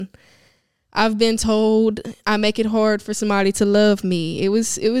I've been told I make it hard for somebody to love me. It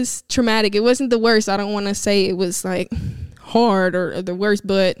was traumatic. It wasn't the worst. I don't want to say it was like hard or the worst,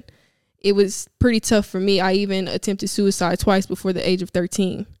 but it was pretty tough for me. I even attempted suicide twice before the age of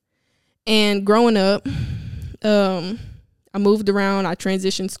 13. And growing up, I moved around. I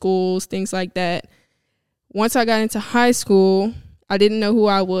transitioned schools, things like that. Once I got into high school, I didn't know who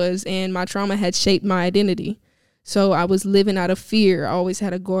I was, and my trauma had shaped my identity. So I was living out of fear. I always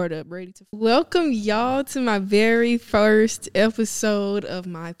had a guard up, ready to. Welcome, y'all, to my very first episode of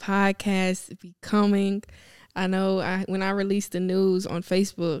my podcast, Becoming. I know when I released the news on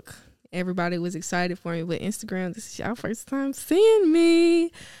Facebook, everybody was excited for me. But Instagram, this is y'all first time seeing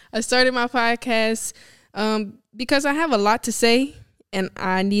me. I started my podcast because I have a lot to say, and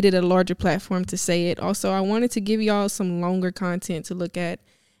I needed a larger platform to say it. Also, I wanted to give y'all some longer content to look at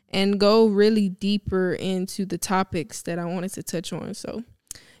and go really deeper into the topics that I wanted to touch on. So,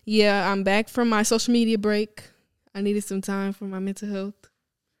 yeah, I'm back from my social media break. I needed some time for my mental health.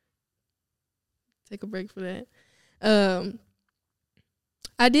 Take a break for that.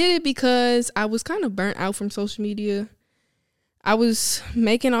 I did it because I was kind of burnt out from social media. I was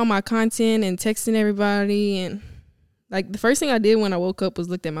making all my content and texting everybody, and like the first thing I did when I woke up was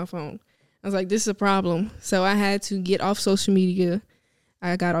looked at my phone. I was like, this is a problem. So I had to get off social media.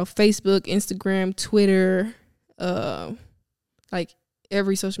 I got off Facebook, Instagram, Twitter, like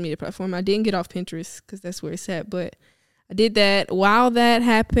every social media platform. I didn't get off Pinterest because that's where it's at, but I did that. While that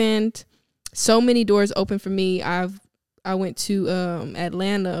happened, so many doors opened for me. I went to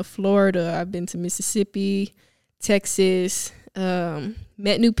Atlanta, Florida. I've been to Mississippi, Texas,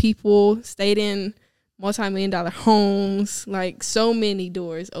 met new people, stayed in multi-million-dollar homes. Like, so many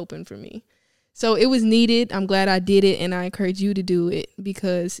doors open for me. So it was needed. I'm glad I did it, and I encourage you to do it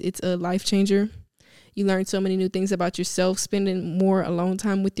because it's a life changer. You learn so many new things about yourself, spending more alone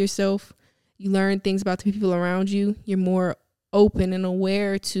time with yourself. You learn things about the people around you. You're more open and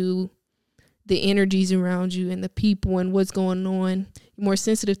aware to the energies around you and the people and what's going on. You're more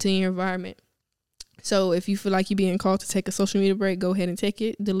sensitive to your environment. So if you feel like you're being called to take a social media break, go ahead and take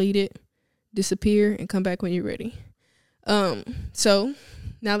it, delete it, disappear, and come back when you're ready. So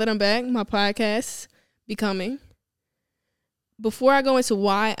now that I'm back, my podcast, Becoming. Before I go into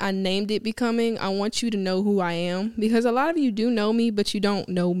why I named it Becoming, I want you to know who I am, because a lot of you do know me, but you don't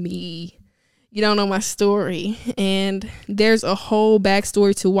know me. You don't know my story. And there's a whole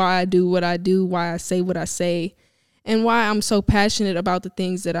backstory to why I do what I do, why I say what I say, and why I'm so passionate about the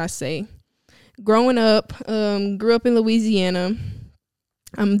things that I say. Growing up, grew up in Louisiana.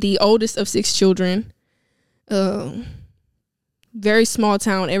 I'm the oldest of 6 children. Very small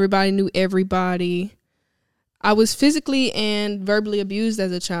town. Everybody knew everybody. I was physically and verbally abused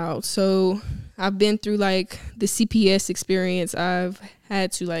as a child. So I've been through like the CPS experience. I've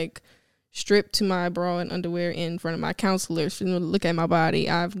had to like strip to my bra and underwear in front of my counselors to look at my body.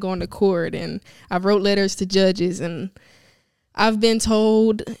 I've gone to court and I've wrote letters to judges, and I've been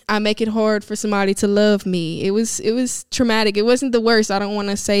told I make it hard for somebody to love me. It was traumatic. It wasn't the worst. I don't want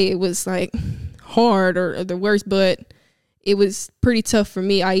to say it was like hard or the worst, but it was pretty tough for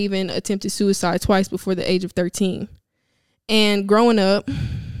me. I even attempted suicide twice before the age of 13. And growing up,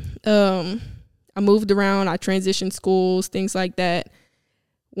 I moved around. I transitioned schools, things like that.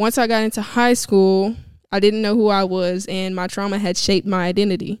 Once I got into high school, I didn't know who I was, and my trauma had shaped my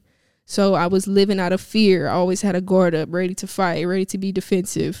identity. So I was living out of fear. I always had a guard up, ready to fight, ready to be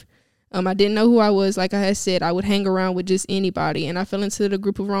defensive. I didn't know who I was. Like I had said, I would hang around with just anybody, and I fell into the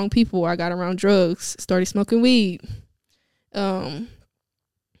group of wrong people. I got around drugs, started smoking weed. Got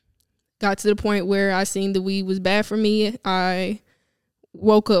to the point where I seen the weed was bad for me. I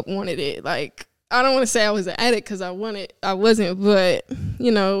woke up, wanted it. Like, I don't want to say I was an addict because I wasn't, but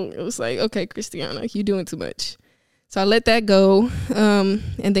you know, it was like, okay, Christiana, you're doing too much. So I let that go. And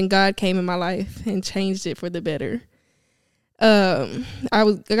then God came in my life and changed it for the better. I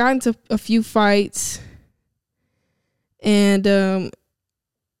got into a few fights, and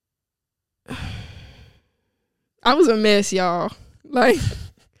I was a mess, y'all. Like,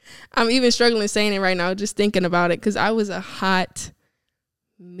 I'm even struggling saying it right now, just thinking about it, because I was a hot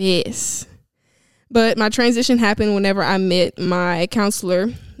mess. But my transition happened whenever I met my counselor.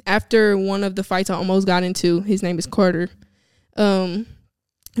 After one of the fights I almost got into, his name is Carter.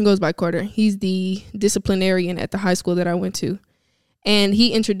 He goes by Carter. He's the disciplinarian at the high school that I went to. And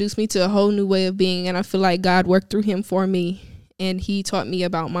he introduced me to a whole new way of being. And I feel like God worked through him for me. And he taught me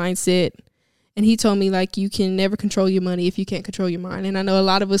about mindset. And he told me, like, you can never control your money if you can't control your mind. And I know a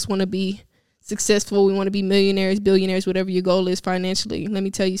lot of us want to be successful. We want to be millionaires, billionaires, whatever your goal is financially. Let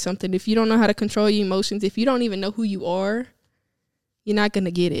me tell you something. If you don't know how to control your emotions, if you don't even know who you are, you're not going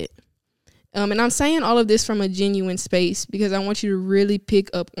to get it. And I'm saying all of this from a genuine space because I want you to really pick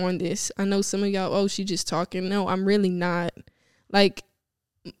up on this. I know some of y'all, oh, she just talking. No, I'm really not. Like,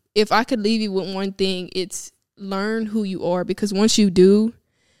 if I could leave you with one thing, it's learn who you are, because once you do,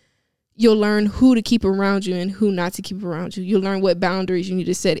 you'll learn who to keep around you and who not to keep around you. You'll learn what boundaries you need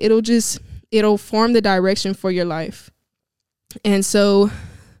to set. It'll form the direction for your life. And so,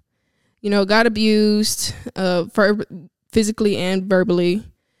 got abused physically and verbally.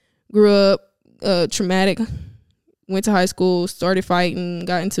 Grew up traumatic, went to high school, started fighting,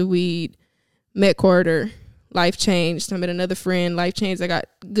 got into weed, met Carter, life changed. I met another friend, life changed. I got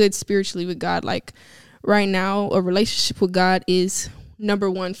good spiritually with God. Like right now, a relationship with God is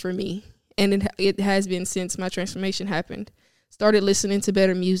number one for me. And it has been since my transformation happened. Started listening to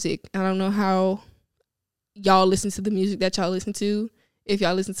better music. I don't know how y'all listen to the music that y'all listen to. If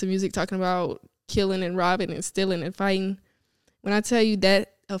y'all listen to music talking about killing and robbing and stealing and fighting. When I tell you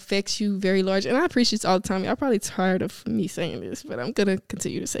that affects you very large, and I preach this all the time. Y'all probably tired of me saying this, but I'm gonna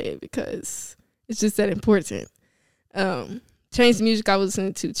continue to say it because it's just that important. Change the music I was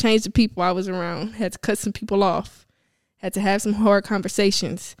listening to, change the people I was around, had to cut some people off, had to have some hard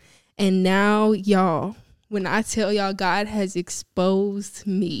conversations. And now, y'all, when I tell y'all God has exposed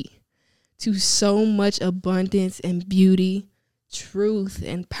me to so much abundance and beauty, truth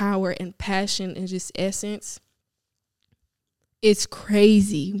and power and passion and just essence, it's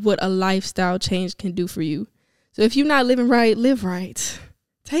crazy what a lifestyle change can do for you. So if you're not living right, live right.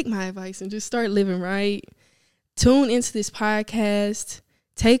 Take my advice and just start living right. Tune into this podcast.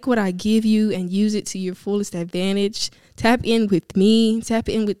 Take what I give you and use it to your fullest advantage. Tap in with me. Tap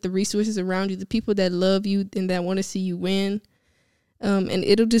in with the resources around you, the people that love you and that want to see you win. And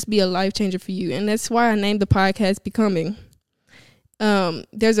it'll just be a life changer for you. And that's why I named the podcast Becoming.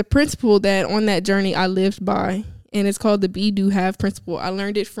 There's a principle that on that journey I lived by, and it's called the Be, Do, Have principle. I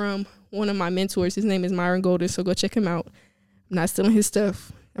learned it from one of my mentors. His name is Myron Golden, so go check him out. I'm not stealing his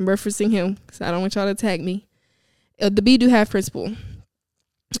stuff. I'm referencing him because I don't want y'all to tag me. The Be, Do, Have principle.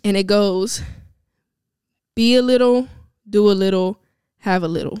 And it goes, be a little, do a little, have a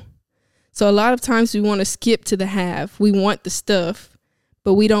little. So a lot of times we want to skip to the have. We want the stuff,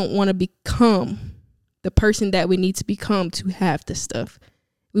 but we don't want to become the person that we need to become to have the stuff.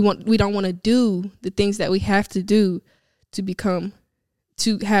 We don't want to do the things that we have to do to become,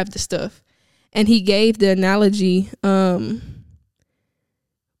 to have the stuff. And he gave the analogy, an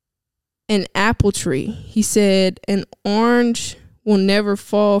apple tree. He said an orange will never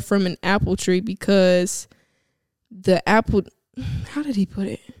fall from an apple tree because the apple, how did he put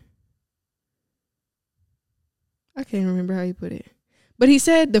it? I can't remember how he put it. But he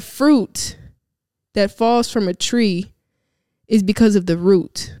said the fruit that falls from a tree is because of the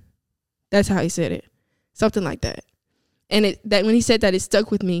root. That's how he said it. Something like that. And that when he said that, it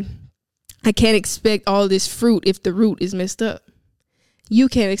stuck with me. I can't expect all this fruit if the root is messed up. You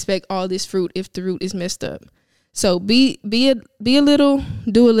can't expect all this fruit if the root is messed up. So be a little,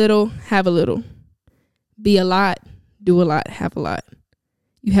 do a little, have a little. Be a lot, do a lot, have a lot.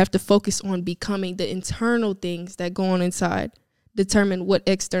 You have to focus on becoming the internal things that go on inside. Determine what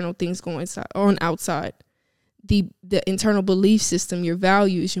external things go on outside. The internal belief system, your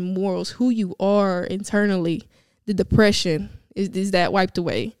values, your morals, who you are internally. The depression, is that wiped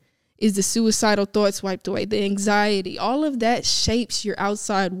away? Is the suicidal thoughts wiped away? The anxiety, all of that shapes your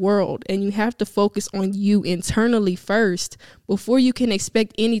outside world. And you have to focus on you internally first before you can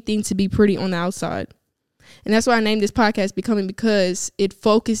expect anything to be pretty on the outside. And that's why I named this podcast Becoming, because it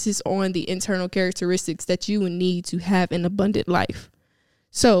focuses on the internal characteristics that you would need to have an abundant life.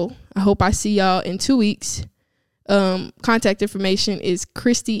 So I hope I see y'all in 2 weeks. Contact information is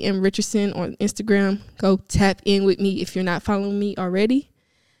Christi and Richardson on Instagram. Go tap in with me if you're not following me already.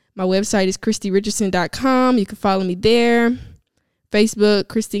 My website is ChristiRichardson.com. You can follow me there. Facebook,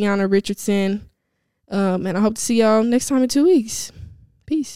 Christiana Richardson. And I hope to see y'all next time in 2 weeks. Peace.